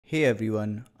Hey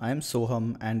everyone, I'm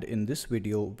Soham, and in this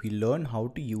video we learn how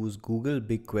to use Google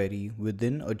BigQuery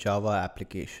within a Java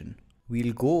application.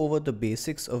 We'll go over the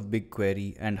basics of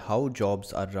BigQuery and how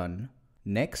jobs are run.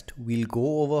 Next, we'll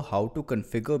go over how to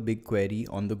configure BigQuery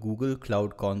on the Google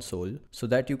Cloud Console so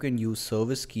that you can use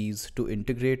service keys to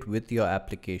integrate with your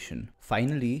application.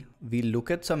 Finally, we'll look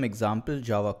at some example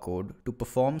Java code to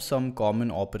perform some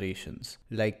common operations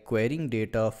like querying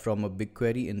data from a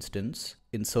BigQuery instance,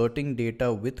 inserting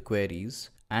data with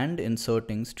queries, and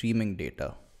inserting streaming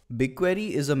data. BigQuery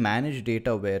is a managed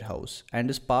data warehouse and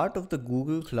is part of the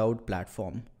Google Cloud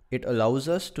Platform. It allows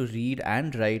us to read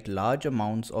and write large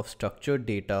amounts of structured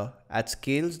data at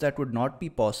scales that would not be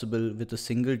possible with a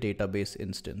single database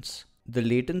instance. The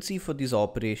latency for these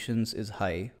operations is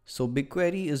high, so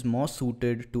BigQuery is more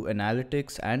suited to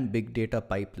analytics and big data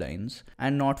pipelines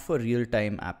and not for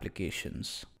real-time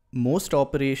applications. Most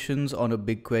operations on a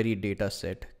BigQuery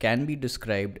dataset can be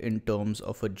described in terms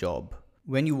of a job.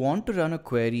 When you want to run a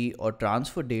query or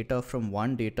transfer data from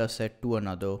one dataset to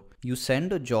another, you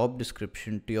send a job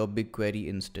description to your BigQuery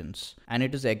instance, and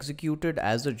it is executed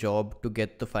as a job to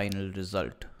get the final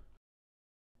result.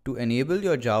 To enable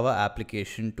your Java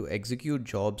application to execute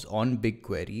jobs on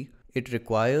BigQuery, it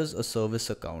requires a service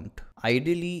account.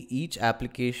 Ideally, each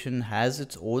application has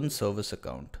its own service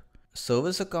account.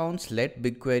 Service accounts let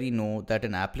BigQuery know that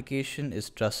an application is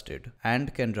trusted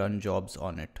and can run jobs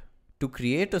on it. To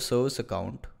create a service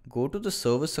account, go to the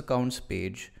Service Accounts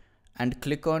page and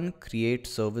click on Create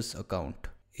Service Account.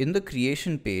 In the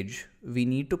creation page, we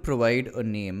need to provide a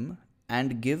name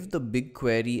and give the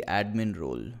BigQuery admin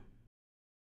role.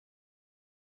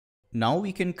 Now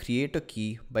we can create a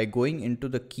key by going into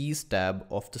the Keys tab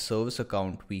of the service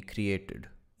account we created.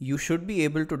 You should be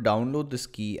able to download this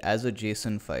key as a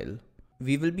JSON file.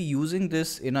 We will be using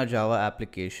this in our Java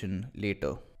application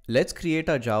later. Let's create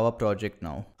our Java project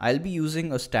now. I'll be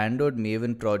using a standard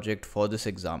Maven project for this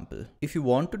example. If you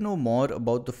want to know more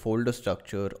about the folder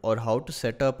structure or how to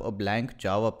set up a blank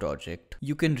Java project,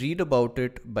 you can read about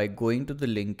it by going to the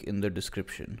link in the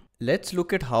description. Let's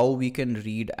look at how we can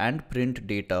read and print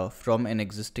data from an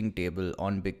existing table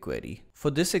on BigQuery. For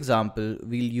this example,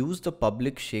 we'll use the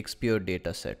public Shakespeare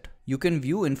dataset. You can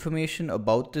view information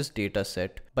about this dataset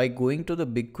by going to the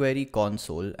BigQuery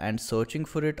console and searching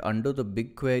for it under the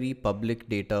BigQuery Public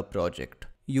Data project.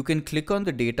 You can click on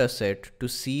the dataset to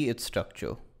see its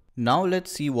structure. Now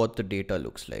let's see what the data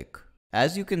looks like.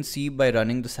 As you can see by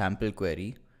running the sample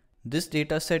query, this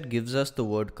dataset gives us the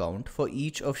word count for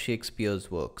each of Shakespeare's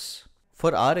works.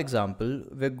 For our example,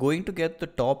 we're going to get the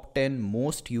top 10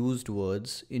 most used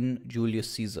words in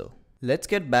Julius Caesar. Let's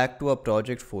get back to our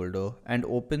project folder and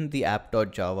open the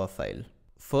app.java file.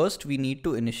 First, we need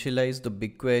to initialize the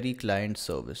BigQuery client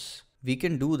service. We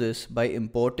can do this by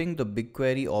importing the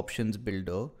BigQuery options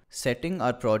builder, setting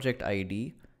our project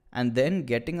ID, and then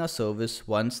getting our service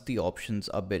once the options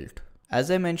are built. As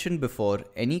I mentioned before,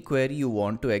 any query you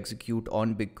want to execute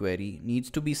on BigQuery needs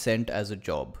to be sent as a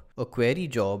job. A query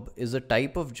job is a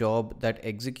type of job that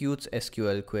executes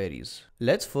SQL queries.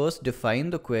 Let's first define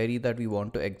the query that we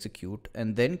want to execute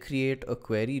and then create a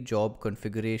query job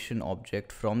configuration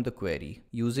object from the query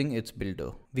using its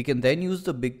builder. We can then use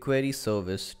the BigQuery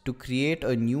service to create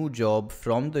a new job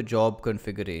from the job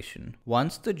configuration.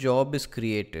 Once the job is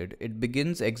created, it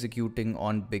begins executing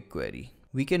on BigQuery.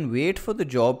 We can wait for the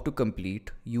job to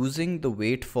complete using the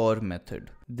waitFor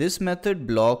method. This method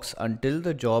blocks until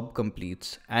the job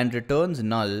completes and returns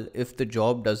null if the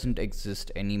job doesn't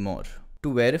exist anymore.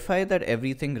 To verify that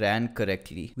everything ran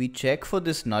correctly, we check for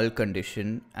this null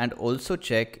condition and also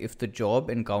check if the job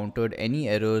encountered any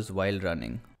errors while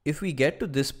running. If we get to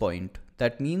this point,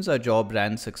 that means our job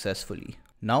ran successfully.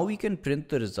 Now we can print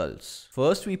the results.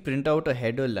 First we print out a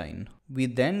header line. We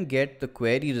then get the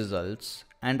query results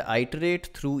and iterate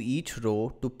through each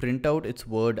row to print out its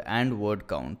word and word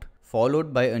count,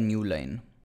 followed by a new line.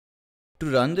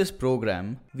 To run this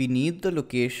program, we need the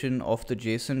location of the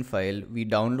JSON file we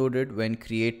downloaded when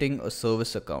creating a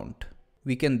service account.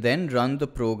 We can then run the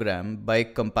program by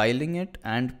compiling it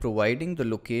and providing the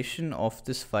location of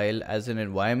this file as an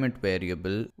environment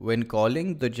variable when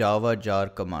calling the java jar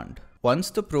command.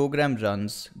 Once the program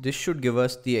runs, this should give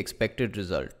us the expected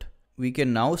result. We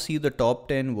can now see the top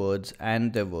 10 words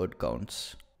and their word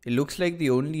counts. It looks like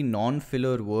the only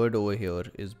non-filler word over here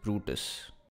is Brutus.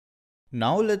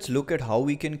 Now let's look at how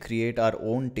we can create our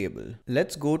own table.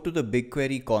 Let's go to the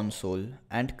BigQuery console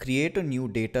and create a new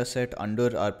dataset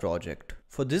under our project.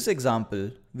 For this example,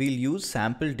 we'll use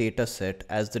sample dataset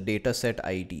as the dataset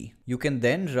ID. You can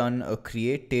then run a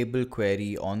create table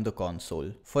query on the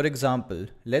console. For example,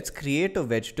 let's create a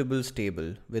vegetables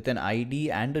table with an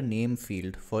ID and a name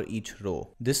field for each row.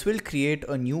 This will create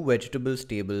a new vegetables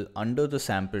table under the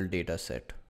sample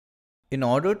dataset. In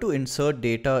order to insert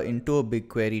data into a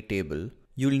BigQuery table,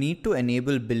 you'll need to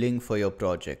enable billing for your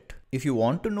project. If you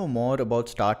want to know more about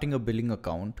starting a billing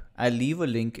account, I'll leave a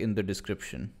link in the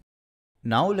description.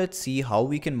 Now let's see how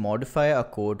we can modify our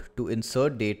code to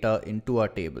insert data into our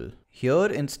table. Here,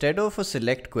 instead of a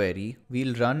select query,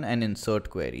 we'll run an insert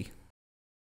query.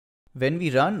 When we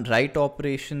run write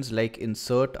operations like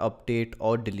insert, update,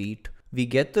 or delete, we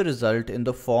get the result in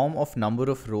the form of number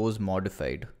of rows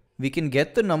modified. We can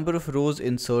get the number of rows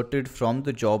inserted from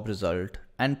the job result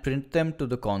and print them to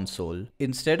the console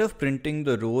instead of printing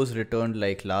the rows returned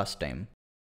like last time.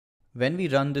 When we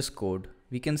run this code,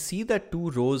 we can see that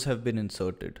 2 rows have been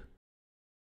inserted.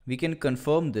 We can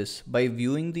confirm this by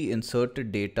viewing the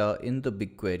inserted data in the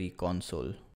BigQuery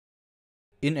console.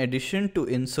 In addition to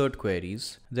insert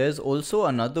queries, there's also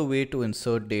another way to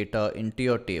insert data into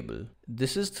your table.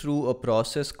 This is through a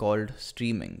process called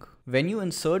streaming. When you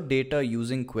insert data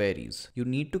using queries, you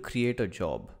need to create a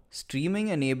job. Streaming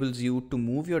enables you to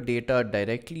move your data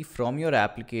directly from your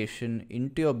application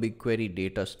into your BigQuery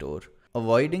data store,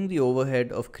 avoiding the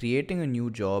overhead of creating a new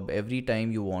job every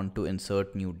time you want to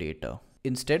insert new data.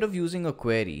 Instead of using a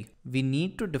query, we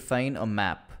need to define a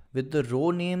map with the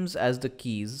row names as the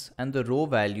keys and the row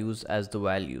values as the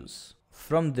values.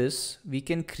 From this, we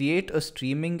can create a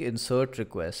streaming insert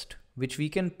request, which we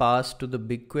can pass to the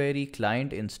BigQuery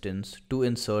client instance to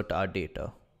insert our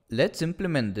data. Let's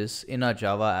implement this in our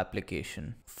Java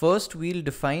application. First, we'll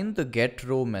define the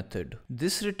getRow method.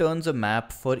 This returns a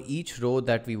map for each row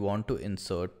that we want to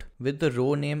insert, with the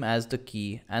row name as the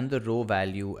key and the row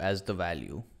value as the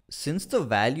value. Since the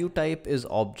value type is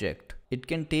object, it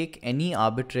can take any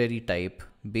arbitrary type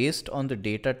based on the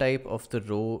data type of the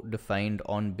row defined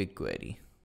on BigQuery.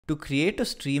 To create a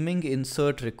streaming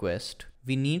insert request,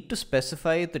 we need to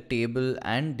specify the table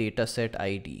and dataset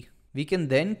ID. We can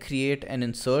then create an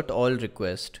insert all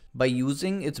request by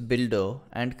using its builder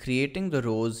and creating the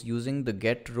rows using the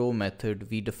getRow method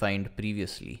we defined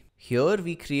previously. Here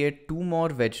we create 2 more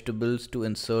vegetables to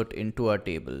insert into our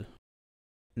table.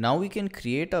 Now we can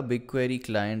create our BigQuery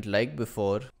client like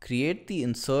before, create the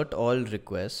insert all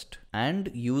request, and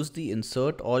use the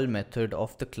insert all method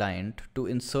of the client to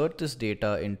insert this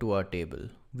data into our table.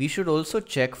 We should also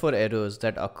check for errors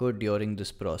that occur during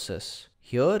this process.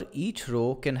 Here, each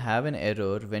row can have an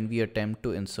error when we attempt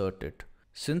to insert it.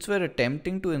 Since we're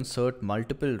attempting to insert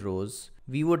multiple rows,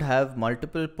 we would have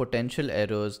multiple potential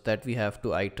errors that we have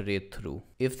to iterate through.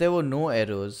 If there were no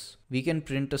errors, we can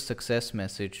print a success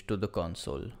message to the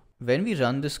console. When we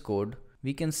run this code,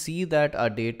 we can see that our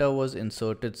data was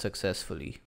inserted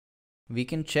successfully. We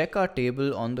can check our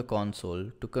table on the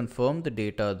console to confirm the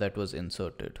data that was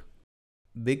inserted.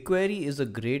 BigQuery is a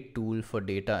great tool for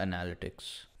data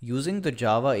analytics. Using the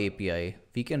Java API,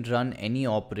 we can run any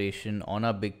operation on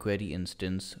our BigQuery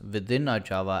instance within our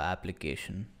Java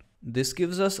application. This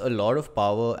gives us a lot of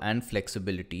power and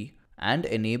flexibility and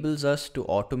enables us to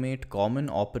automate common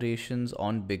operations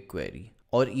on BigQuery,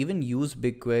 or even use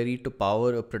BigQuery to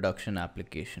power a production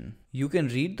application. You can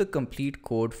read the complete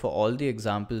code for all the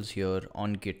examples here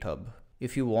on GitHub.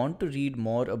 If you want to read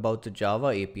more about the Java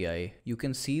API, you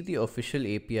can see the official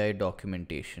API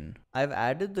documentation. I've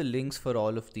added the links for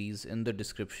all of these in the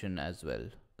description as well.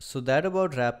 So that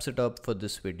about wraps it up for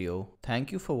this video.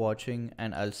 Thank you for watching,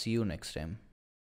 and I'll see you next time.